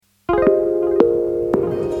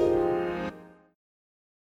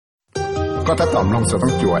ก็ถ้าตอมลงจะต้อ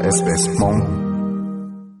งจั่ว SBS มง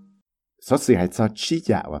số sự hay cho chi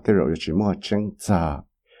giả và cái rồi chỉ mua chân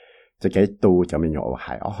cho cái tu cho mình nhỏ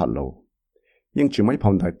hại ở họ lù nhưng chỉ mấy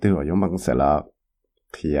phong thời từ giống bằng sẽ là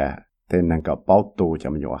thì tên năng có bao tu cho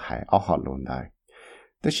mình nhỏ hại ở họ lù này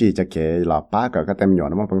tức là cho cái là ba cái tên nhỏ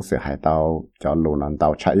nó bằng sẽ hại tao cho lù nó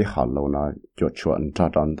tao chạy họ lù nó chuột chuột cho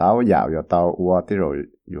tròn tao dạo cho tao qua cái rồi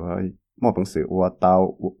rồi mua bằng sự qua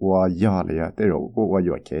tao qua do là cái rồi qua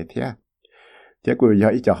rồi cái thế của giờ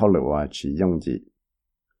ít cho họ lù chỉ dùng gì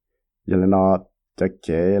giờ nó cho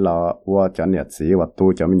kế là qua cho nhiệt sĩ và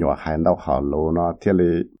tu cho mình nhỏ hành đâu họ lú nó thiết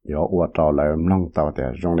lý nhỏ qua trò lại nông tàu để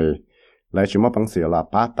dùng đi lại chúng ta bằng sự là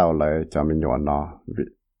bắt tàu lại cho mình nhỏ nó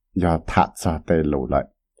giờ thắt cho tê lú lại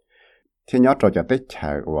thì nhỏ trò cho tết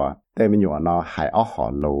chạy và tê mình nhỏ nó hay ở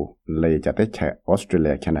họ lú lấy cho tết chạy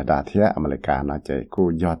Australia Canada thiết America nó chạy cứ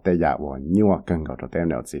giờ tê giả và nhiều cần cầu cho tê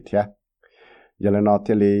nhiệt sĩ thiết giờ nó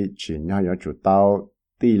thiết lý chỉ nhỏ nhỏ chủ tàu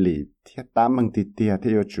tỷ lệ thiết tám bằng tỷ tiền thiết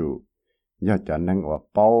yếu chủ giờ cho nên ở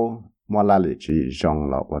bao mua la lì chỉ dùng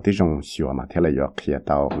là ởที่dùng sửa mà thế là giờ kia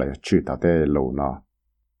tao là chữ tao tê lù nó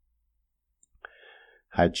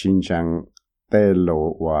hay chính rằng tê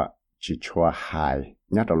lù và chỉ cho hai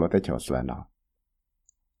nhát đầu lúa tê chảo sườn nó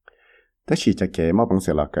thế chỉ cho cái mà bằng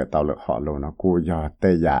sự là cái tao lực họ lù nó cú giờ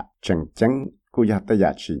tê giả chân chân cú giờ tê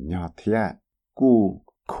giả chỉ nhỏ thế cú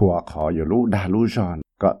khua khó giờ lú đa lú giòn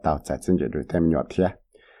có tao chạy chân giờ rồi thêm nhỏ thế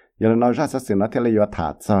giờ nó ra sự nó thế là giờ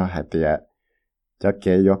thả cho hai tiệt cho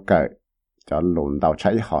cái yo cái cho lùn tàu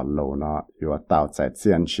chạy họ lùn nó yo tàu chạy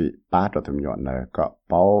chiến sĩ ba trò thùng nhọn này có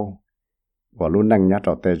bao và luôn năng nhát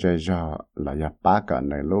trò tê chơi cho là ya ba cái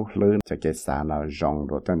này lúc lớn cho cái xã nó rong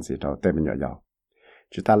rồi tên gì trò tê mình nhỏ nhỏ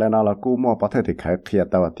chúng ta lên nó là cú mua bảo thế thì khai kia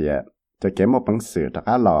tàu tiệt cho cái một bằng sự tất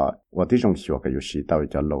cả là và tí trong sửa cái游戏tàu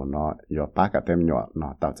cho lùn nó yo ba cái tên nhỏ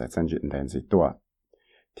nó tàu chạy chiến sĩ tên gì tua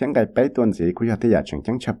thiên cái bé tuần gì cũng ya thấy ya chẳng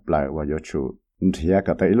chấp lại và yo chủ thì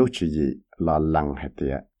cái tới lúc chỉ là lăng hết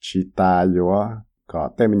tiệt chỉ ta yếu có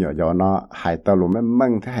tên mình nhỏ nó hai tàu lúa mới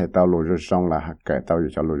măng thế hai tàu lúa rồi xong là hạt cải tàu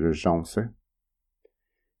cho lúa rồi xong chứ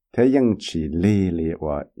thế nhưng chỉ lì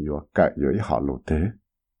và yếu cải yếu họ lúa thế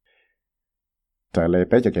trở lại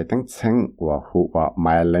bây giờ cái tiếng sáng và hữu và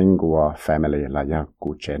my language family là do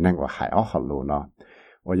cụ trẻ năng và hai họ lúa nó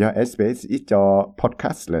và do SBS ít cho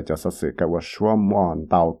podcast là cho sự cái và số món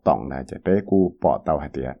tàu tổng này chỉ bé cụ bỏ tàu hết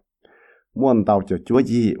tiệt muốn tàu cho chúa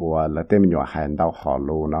gì và là tên nhỏ hành tàu họ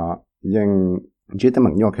lù nó nhưng chỉ tên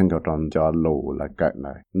mình nhỏ khăn cầu tròn cho lù là cỡ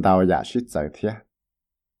này tàu giả shit giải thế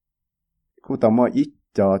cú tàu mua ít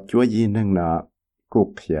cho chúa gì nên là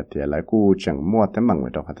cú kia thì lại cú chẳng mua tên bằng người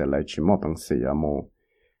đâu phải lại chỉ mua bằng xì ở mua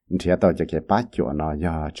thì tàu cho cái bát chỗ nó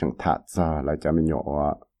giờ chẳng thả ra lại cho mình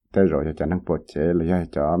nhỏ thế rồi cho năng bột chế lại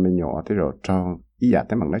cho mình nhỏ thế rồi trong ý giả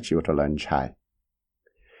tên bằng nó chịu cho lần chạy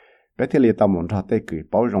bé thì li tao muốn cho tê cử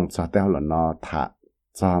bao rong cho tao là nó thả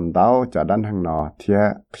chọn đau cho đan hàng nó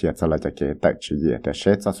thiệt thiệt cho là cho cái tại chỉ gì để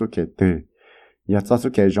sẽ cho số cái từ giờ cho số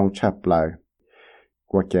cái rong chập lại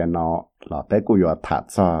qua cái nó là tê cú yo thả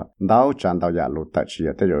cho đau chọn đau giả lụt tại chỉ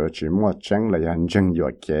tê rồi chỉ mua trắng là nhân dân yo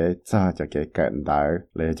cái cho cái cận đau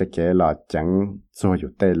lấy cho cái là trắng cho yo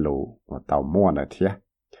tê lụ và tao mua là thiệt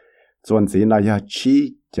chuẩn gì nó ya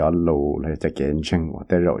chi cho lù lại cho cái chân và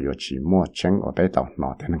tới rồi yo chỉ mua chân và tới tàu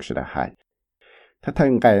nó thì nó sẽ là hay thế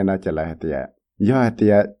thân cái nó chỉ là tiệt do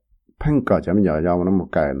tiệt phăng cỏ cho mình nhỏ nhỏ nó một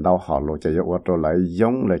cái đau họ lù cho yo tôi lại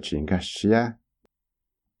giống là chuyện cái xía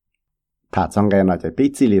thà trong cái nó chỉ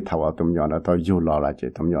biết chỉ li thầu ở tụm nhỏ nó tôi du lò là chỉ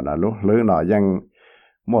tụm nhỏ nó lúc lớn nó ยัง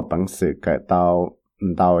một bằng sự cái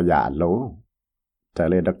tàu giả lú trở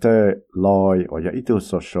lại Dr. Lloyd và ít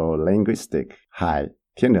social linguistic hay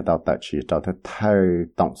thiên được tạo chỉ tạo thành thay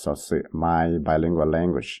tổng số sự my bilingual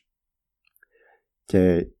language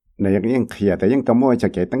cái này những kiaแต่ยังต้องมั่วจะ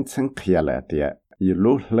cáiตั้งชั้นkia là thì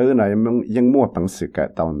lúc lớn nàyยังมั่วbằng sự cái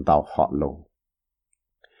tàu họ lù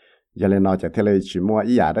giờ lên nóจะthế này chỉ mua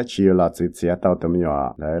ý giả đó chỉ là chỉ tàu tụm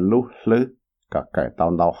nhỏ để lúc lớn cái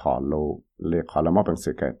tàu họ lù liệt họ là mua bằng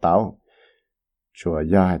sự cái tàu chùa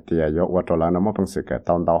giờ thì yo qua trò là nó mua bằng sự cái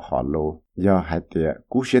tàu họ lù giờ hai tiệt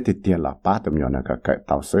cú sẽ thì tiền là ba tụm nhỏ này cái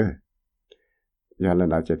tàu sữa giờ lên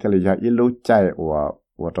nó chỉ thế là giờ ít lúc chạy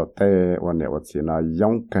và trò tê và nếu chỉ nó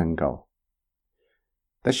giống cần cầu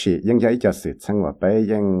tất nhiên những cái cho sự sinh và bé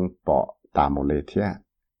những bỏ tạm một lệ thế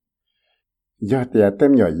giờ tiệt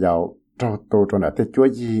tụm nhỏ giàu trò tu trò này tê chúa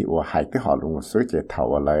gì và hai cái họ luôn sữa chỉ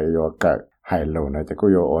thầu lại và cái hai lù này chỉ có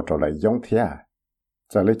yo trò lại giống thế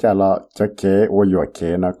giờ lấy cho là cho cái ô yo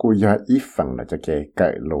cái nó cũng do ít phần là cho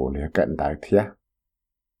cái lù này cái đại thế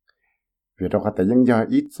vì đó có thể những do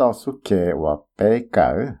ít do số cái và bé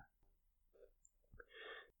cỡ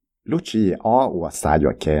lúc chỉ ở và xa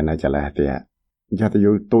rồi kia này cho là thì giờ thì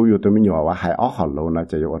tôi mình nhỏ và hai ở họ luôn nó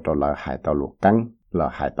chỉ có cho là hai tàu lục căng là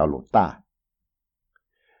hai tàu lục ta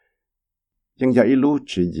nhưng giờ ít lúc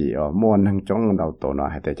chỉ gì ở mua năng trong đầu tổ nó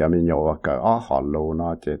hay để cho mình nhỏ cỡ ở họ luôn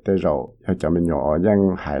nó chỉ tới rồi cho mình nhỏ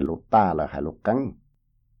nhưng hai lục ta là hai lục căng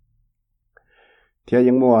thì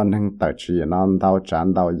những mua năng tự chỉ nó đào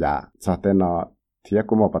chán đào giả cho tới nó thì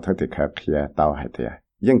cũng một bắt thì khác kia đào hay thế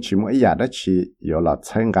nhưng chỉ mỗi giả đó chỉ có là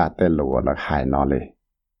chân gà tới lúa là hai nóเลย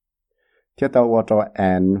ที่ตัวว่าตัวแอ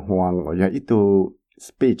นห่วงว่าอีตัว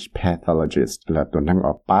speech pathologist ละตัวนั่งอ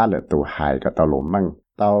อกป้าละตัวหายก็ตัวหลงมั่ง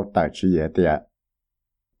ตัวตัดชีเยเดีย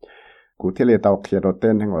กูที่เลยตัวเขียนตัวเต้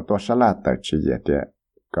นทั้งว่าตัวฉลาดตัดชีเยเดีย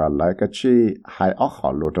ก็เลยก็ชีหายออกหอ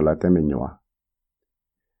รู้ตัวละเต้นไม่หนัว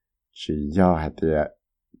ชีย่อให้เดีย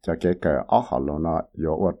จะเกิดออกหอรู้เนาะโย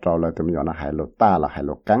ว่าตัวละเต้นไม่หนัวนะหายลูกตาละหาย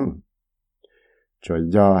ลูกกังจะ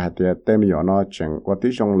ย่อให้เดียเต้นไม่หนัวเนาะจึงว่า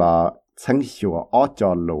ที่จงละชั้นหัวออกจ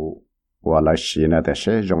อรู้ว่าเราชีนะแต่เ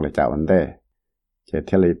ชื่อจงเลยจะวันเดจะ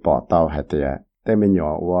ที่เลยปอเตาให้เดียแต่ไม่หนั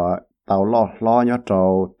วว่าเตาล้อเนาะโจ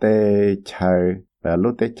เตเชยแล้ว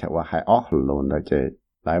รู้เตเชว่าให้ออกรู้นะเจ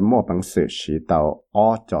หลายมั่วบังสื่อชีเตาออ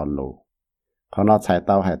กจอรู้เขาเนาะใช้เ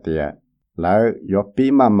ตาให้เดียแล้วยกปี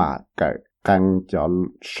มาเกิดกันจะ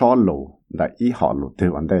ซ้อรู้แล้วอีหอรู้ที่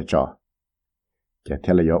วันเดจอจะ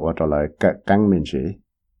ที่เลยยกว่าจะเลยเกิดกันมินจี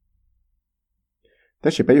แต่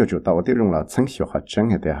สิไปอยู่จุดตัวที่รงเราชั้น小和真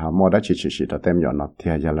係啲嚇，冇得次到點樣咯，啲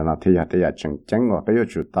嘢啦，啲嘢真我ไปอยู่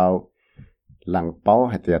จุดตัวหลังเป้า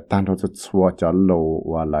係啲單到就錯咗路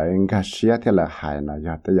話嚟應該寫啲嚟係นะ，有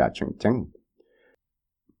啲嘢真。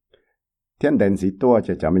天電視多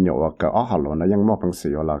就咪有話個學路呢，因冇平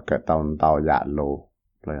時有啦個到日路，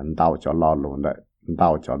嚟到咗路路呢，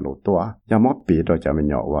到咗路多，有冇比到就咪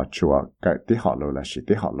有話做個啲學路啦，是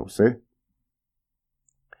啲學路先。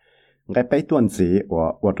cái bấy tuần gì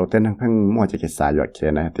và đầu tiên thằng mua cái xài rồi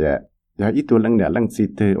kia này thì giờ ít tu lần này lần gì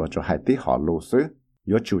từ và cho hai tí họ lú xứ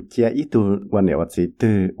giờ chủ chia ít tu và nếu gì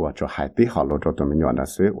từ và cho hai tí họ lú cho tụi mình nhận là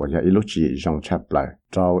xứ và giờ ít lúc chỉ dùng chấp lại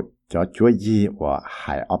cho chúa gì và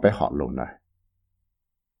hai ở bên họ lú này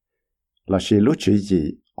là chỉ lúc chỉ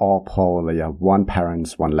gì all Paul là one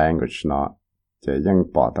parents one language nó chỉ ยัง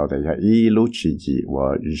bỏ tàu thì giờ ít lúc chỉ gì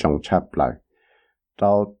và dùng chấp lại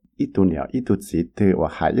cho ít tu nhiều ít tu chỉ từ và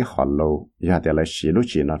hai ít họ lâu giờ để lại xí lúc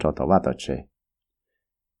chỉ nó cho tao vào đó chơi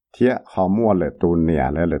thì họ mua lại tu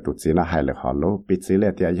nhiều lại tu chỉ nó hai lại họ lâu bị chỉ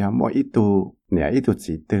lại thì giờ mua ít tu nhiều ít tu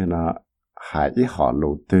chỉ từ nó hai ít họ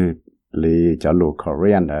lâu từ li cho lâu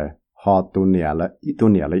Korean rồi họ tu nhiều lại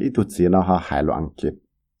ít tu chỉ nó họ hai lâu Anh Quốc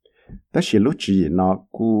แต่xí lúc chỉ nó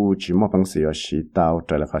cú chỉ mua bằng sự xí tao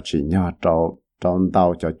trở lại họ chỉ nhau trong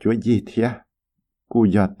tao cho chúa gì thếกู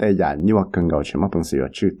ยอดแต่ยานี่ว่ากังเอาใช่ไหมเป็นสิ่ง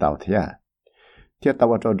ชื่อเต่าเทียตัว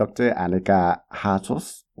ว่าดร.อานิกาฮาซุส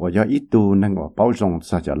ว่ายออีตูนั่งว่า包容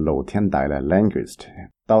จะโลเทียนได้เลย linguist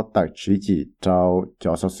ตัวตัดชีจิเจ้าจ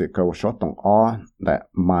ะสสิเขาชอบตรงอ้อและ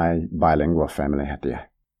my bilingual family ฮะเดีย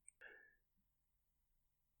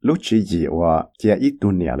ลูกชีจิว่าเจ้าอีตู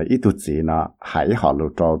เนี่ยเลยอีตูจีน่ะหายหอลู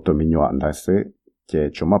กเจ้าตัวมีหยวนได้ซื้อเจ้า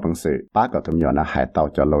ชั่วโมงเป็นสิ่งป้าก็ตัวมีหยวนน่ะหายเต่า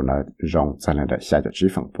จะโลน่ะรงจะเลยได้ใช้จะชี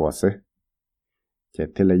ฝังปัวซื้อจะ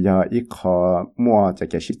ที่เลยย่ออีกข้อมั่วจะ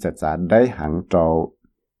เกี่ยวกับจะได้หังโจ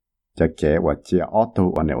จะเกี่ยวว่าจะออตัว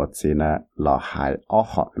วันนี้ว่าจีน่ะเราหายออ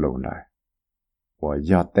หอลงเลยว่า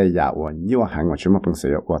ย่อแต่ยาว่ายั่วหังว่าชั่วโมงเป็นสิ่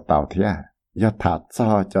งว่าเต่าเทียย่อถ้า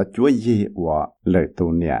จะช่วยยี่ว่าเลยตัว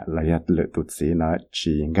เนี่ยเลยเลยตัวจีน่ะ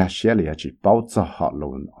จี应该写เลยจี包着หอล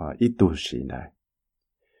งอีตัวจีน่ะ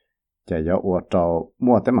จะย่อว่าโจ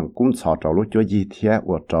มั่วแต่มันกุ้งชอโจรู้ช่วยยี่เทีย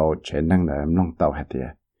ว่าโจเช่นนั่งเลยน้องเต่าให้เทีย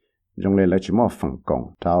用嚟只麼份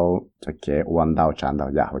工，就嘅運到賺到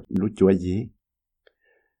也好，攞做嘢。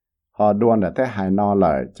好多人在海南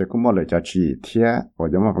來，就咁麼嚟就去天，或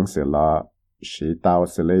者麼本事啦，是到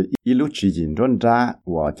是嚟一路去認真扎，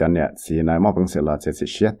或者呢是呢麼本事啦，就是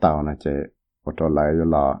學到呢，就我都來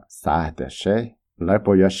了三的些，來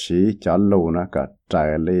不要是就路呢個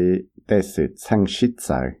在嚟但是城市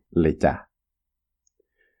在嚟家。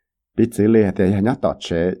bị xử lý thì nhớ tọt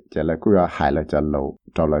chế chỉ là cứ hại là cho lâu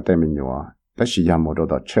cho lại tên mình nhua tất nhiên là một đồ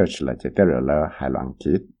church là chỉ tới rồi là hại loạn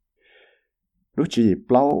kít lúc chỉ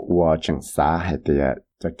bao và chẳng xa hay thì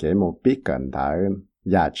cho cái một bí cần đã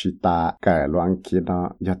giả chỉ ta cái loạn kít nó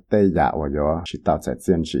giờ tây giả và giờ chỉ tạo sẽ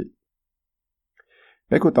diễn trị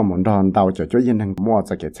bây giờ tụi mình đòn tàu cho yên năng mua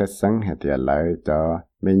cho cái chất sinh hay thì lại cho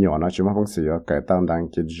mình nhua nó chỉ mà không sử dụng cái tàu đang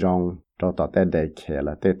kít rong cho tọt tới đây kia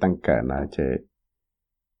là tới tăng cỡ nó chỉ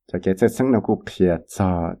cho cái chất sinh nó cũng kia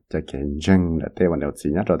cho cái dân là thếวันđầu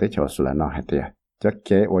chỉ nhớ rồi tới chỗ là nó hay thế cho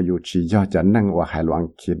cái ởอยู่chỉ do cho năng và hai loạn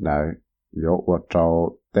kia là yếu ở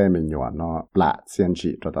trâu tê mình nhỏ nó lạ xiên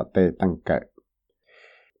chỉ cho tao tê tăng cỡ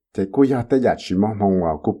thì cô giờ tê giả chỉ mong mong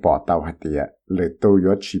vào cô bỏ tàu hạt địa lời tôi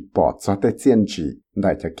yếu chỉ bỏ cho tê xiên chỉ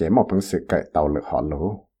đại cho kế một bằng sự cỡ tàu lực họ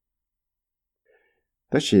lỗ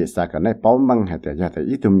tức là sao cái này bảo măng hạt địa giờ thì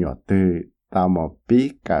ít tụm nhỏ từ tao một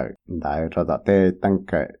bí cỡ đại cho tao tê tăng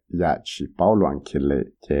cỡ giả chỉ bảo loạn khi lệ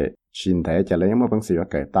chế xin thế cho lấy một bằng sự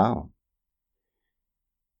cỡ tao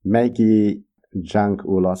Maggie Junk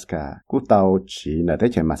Uloska, cú tàu chỉ là tới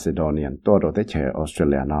chơi Macedonian, tôi rồi tới chơi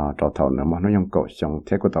Australia nó cho thầu nữa mà nó dùng cổ xong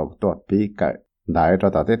thế cú tàu tôi bị cỡ, đại cho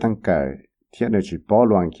tàu tới tăng cỡ, thế nên chỉ bỏ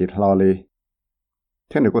loạn kỹ lo đi.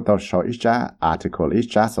 Thế nên cú tàu sau ít giá article ít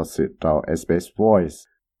giá sau sự tàu SBS Voice,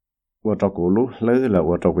 tôi cho cú lúc lỡ là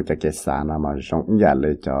tôi cho cú chạy cái sản mà dùng nhà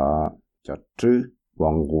lấy cho chữ,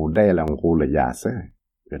 vòng cú đây là cú là giả sử.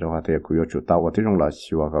 Vì đó thì cú yêu chủ tàu ởที่ trong là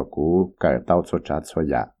xua cái cú cỡ tàu số trả số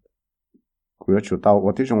giả. Cú chủ tàu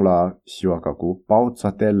ởที่ trong là xua cái cú bao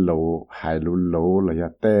cho tê lô hai lô là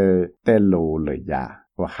tê lô là giả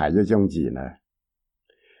và hai cái giống gì nữa.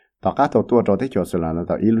 Tất cả tàu cho tới chỗ số là nó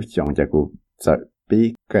tàu illusion cho cú sợ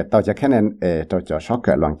bị cái tàu cho cái nên tàu cho số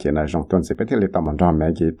cái loạn kia là trong tuần sẽ biết thì tàu mình làm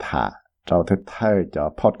mấy cái thả tàu thứ hai cho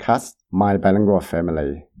podcast My Bilingual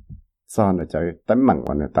Family. Sau này cho tấm bằng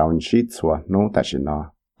của nó tàu chỉ xua nông tại chỉ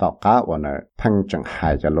nó tàu cá của nó phăng chẳng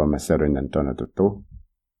hai cho luôn mà sẽ rồi nhận cho nó tốt.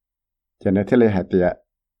 Cho nên thế này hạt địa,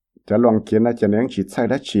 cho loạn kiến là cho nên chỉ sai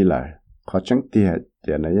đã chỉ lại, khó chẳng tiệt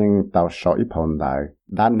cho nên những tàu sỏi phong đại,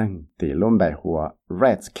 đa năng thì luôn bài hùa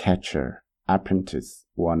rat catcher apprentice,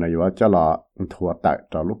 và nó yếu cho là thua tại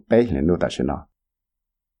cho lúc bé lên nuôi tại nó.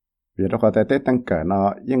 Vì đó có thể tăng cỡ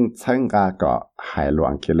nó những chân ga có hai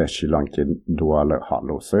loạn kiến là chỉ loạn kiến đua lợi họ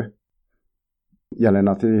lỗ sư. Giờ này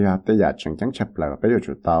nó thì bây giờ chẳng chấp lại bây giờ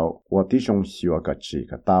chủ tàu và tí trong xíu cái chỉ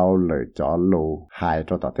cái tàu lời cho lô hai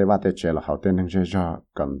cho tàu thế và thế chơi là họ tên năng chơi cho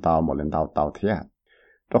cần tàu một lần tàu thế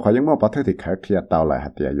đó khỏi những món bảo thức thì khởi kia tàu lại hạt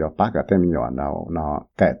tiền do bác cái tên nhỏ nào nó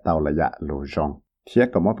cái tàu là dạ lô rong thế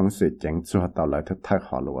có một phần sự chẳng cho tàu lại thức thay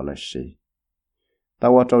họ lô là gì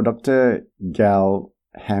tàu cho Dr. Gail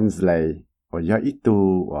Hemsley và do ít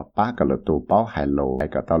tu và bác cái lô tu báo hai lô hay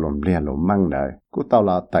cái tàu lồng lia lô măng này cú tàu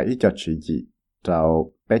là tại ít cho chỉ gì cho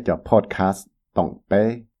bé cho podcast tổng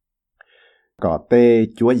bé có tê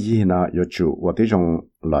chúa gì nó yêu chủ và tí trong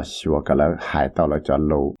là xua cái là hải tàu là cho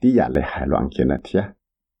lâu tí giả lại hải loạn kia là thế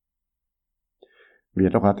vì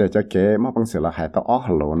đó có thể cho kế mà bằng sự là hải tàu ở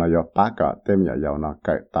lâu nó yêu ba cái tên nhỏ giàu nó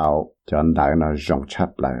cởi tàu cho anh đại nó rong chắp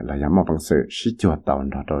lại là giống mà bằng sự sĩ chúa tàu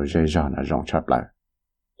nó rồi dây dò nó rong chắp lại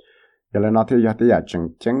giờ là nó thì giờ tí giả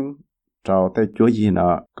chừng cho tê chúa gì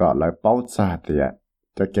nó có lại bao xa thì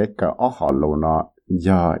cho cái ở họ lâu nó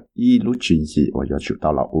giờ y lúc chuyện gì và giờ chịu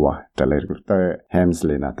tao là ua trở lại Dr.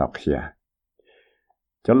 Hemsley là tao kia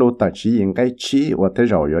cho lúc tao chỉ những cái chi và thế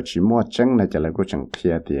rồi giờ chỉ mua chân này trở lại của chẳng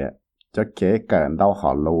kia thì cho cái cần đau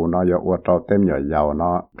họ lâu nó giờ ua trâu tem nhỏ giàu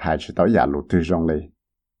nó hay chỉ tao giả lúc từ trong đi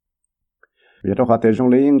vì đó họ từ trong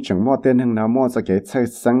đi chẳng mua tên hình nào mua cho cái chơi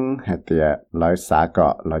sân hay thì lại xả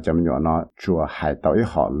cọ lại chấm nhỏ nó chùa hay tao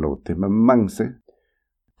họ lâu thì mới măng xứ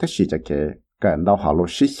thế chỉ cho cái cần đau họ lúc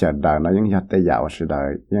xí xả đời nó những nhà tây giáo sự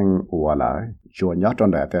đời những ua lại chùa nhớ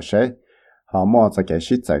trong đời thế sẽ họ mua cho cái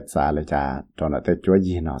xí chạy xa lại cha trong đời thế chúa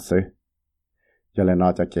gì nó xứ cho nên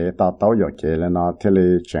nó cho cái tao tao giờ cái là nó thế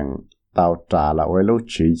là chẳng tao trả là với lúc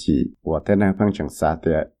chỉ gì và thế này phân chẳng xa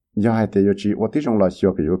thì do hai thì chỉ và tí trong là xưa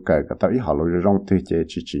cái cái tao ý họ lúc trong thì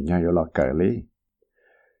chỉ nhau là cái lý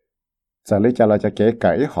giờ lấy cho là cho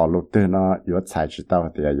cái họ lục từ nó yếu sai chỉ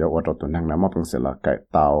tàu thì yếu ở trong năng làm một phần sự là cái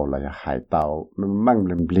tàu là hải tàu mang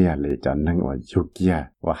lên bia lấy cho năng ở chỗ kia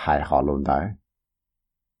và hải họ luôn đấy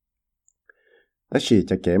đó chỉ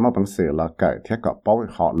cho cái một phần sự là cái thiết có bao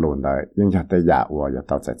họ luôn đấy nhưng giờ tới giờ và giờ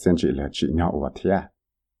tàu sẽ xem chỉ là chỉ nhau và thế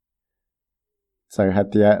giờ hai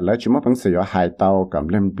tia lấy chỉ một phần sự ở hải tàu cầm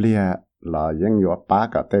lên bia là những yếu ba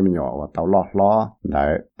cái tên nhỏ và tàu lo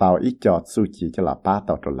đấy tàu ít cho suy chỉ cho là ba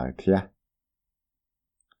tàu trở lại thế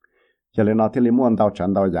cho nên nó thì li muốn tàu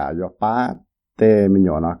chắn tàu giả do ba tê mình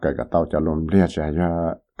nhỏ nó cái tàu cho luôn lia chạy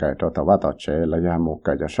cho cái tàu ba tàu chế là do một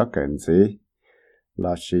cái cho sắc cái gì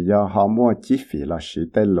là chỉ do họ mua chi phí là chỉ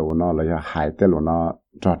tê lô nó là do hai tê lô nó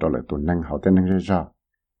cho lại tụi năng họ tê năng ra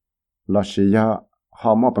là chỉ do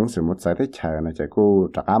họ mua bằng sự một giải thế chạy này chạy cô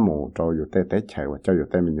trả cá mù choอยู่tê chạy và choอยู่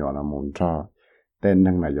tê mình nhỏ là muốn cho tê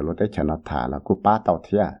năng nàyอยู่tê chạy nó thả là cô ba tàu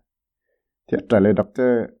thiệt thiệt trở lại Dr.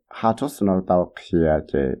 Hartos nó tàu kia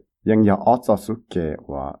chạyยัง要熬做出给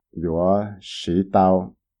我有洗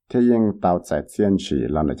到，他ยัง到在坚持，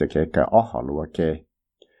然后就给个熬好了给，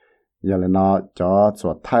有了呢，就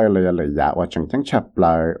做太了了呀，我整整吃不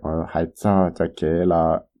来，我还做就给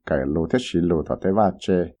了 cái lô thế xí lô thọ thế và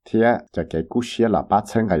chế thì cho cái cú xía là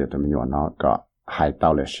 8,000cái tụi mình nó có 2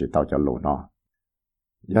 tàu là 10 tàu cho lô nó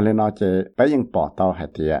giờ lên nó chế bây giờ bỏ tàu hay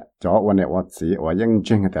thì choวันนี้ว่าสิว่ายังจ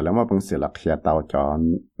ริงแต่แล้วมาเพิ่งเสียหลักเขียตาวจอ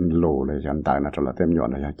โลเลยจนตายนะจนละเต็มหยวน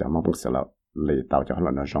เลยจะมาเพิ่งเสียหลักเลยตาวจอหล่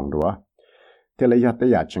นในช่องดัวแต่เลยแต่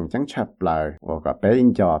อยากจังจังชับเลยว่าก็ไปยิง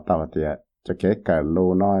จอตาวเดียจะเก๋เกิดโล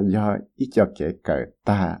เนาะย่ออีจะเก๋เกิดต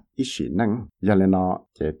าอีสีนั่งย่อเลยเนาะ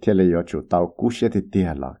เก๋เที่ยวเลยอยู่ตาวกู้เสียที่เดีย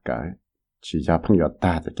หรอกเก๋chỉจะเพิ่งยอต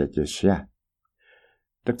าจะเก๋เสีย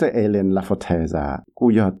ดร.เอเลน ลาฟอเทซากู้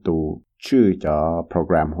ยอตูชื่อจอโปรแ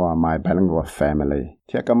กรมหัว My Bilingual Family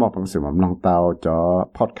ที่ก็มอบหนังสือมาลองเตาจอ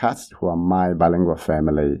podcast หัว My Bilingual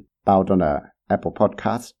Family เตาตัวน่ะ Apple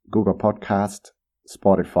Podcast Google Podcast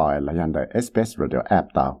Spotify และยันได้ SBS Radio App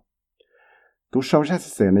เตาตัวชาวชาติ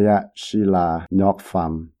เสียเนี่ยชีลายอกฟั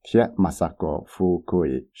มเที่ยมาสากฟูกุย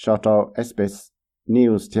ชาว SBS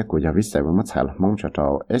News ที่กูอยากวิจัยว่ามันใช่หรือมองชา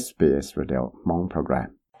ว SBS Radio มองโปรแกรม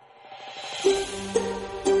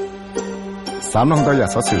3 ตัวอยาก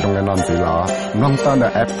สอดสื่อตรงในนอนสีล้อน้องเต้าใน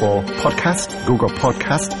Apple Podcast Google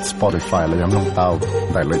Podcast Spotify และยังน้องเต้า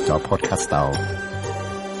ได้เลยจอ Podcast เต้า